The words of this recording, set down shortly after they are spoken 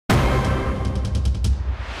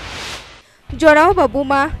Jorauba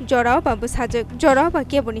buma, jorauba busajak, jorauba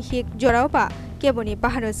keboni hik, jorauba keboni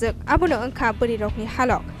baharozak, abono angka beri rokni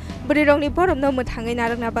halok. Beri rokni borom no muthangai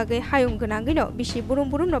narangna bagai hayung gonangai no bisi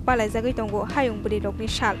burum no palai jagai tongo hayung beri rokni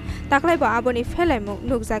sal. Taklai ba aboni felaimu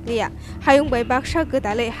nukjakliya. Hayung bai baksa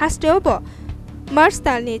godale hasteobo Mars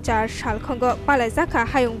talni 4 sal khongo palai jaka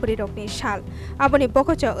hayung beri rokni sal. Aboni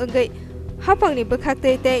bokocho ongai Hapangni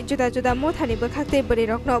bekakte te juda mothani bekakte beri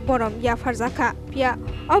rokno borom yafar jaka pia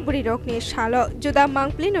o beri rokni salo juda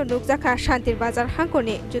mangplino nukjaka shantir bazar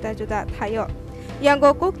hangkoni juda thayo.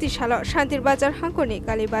 Yango kokti salo shantir bazar hangkoni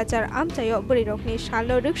kali bazar amchayo beri rokni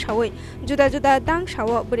salo riksawi juda dang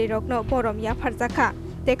sawo beri rokno borom yafar jaka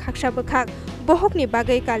te khaksa bekak bohokni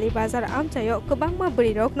bagai kali bazar amchayo kobangma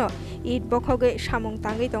beri rokno id bokhoge samung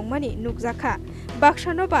tangai tongmani nukjaka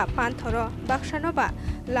baksanoba panthoro baksanoba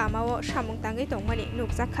lamao samung tangai tongmani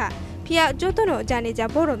nukjaka pia jotono jani ja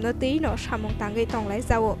borokno teino samung tangai tonglai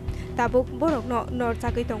jawo tabuk borokno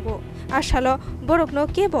norjagai tongo asalo borokno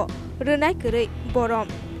kebo rwnai kwrei borom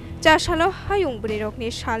chasalo hayung beri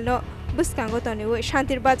rokni salno buskango toniwe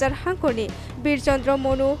shantir bazar hangkoni birchandra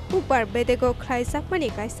monu hukbar bedego khlaijakmani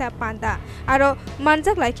kaisa panda aro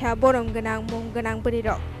manjak laikha borom gonang mung gonang beri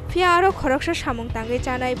rok pia aro khoroksa samung tangai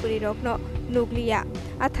chanai beri rokno nukliya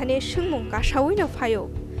athane sungmung kasawi no phayo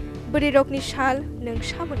beri rokni sal nung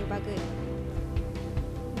saboni bagai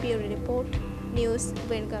Bureau Report News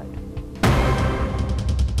Vanguard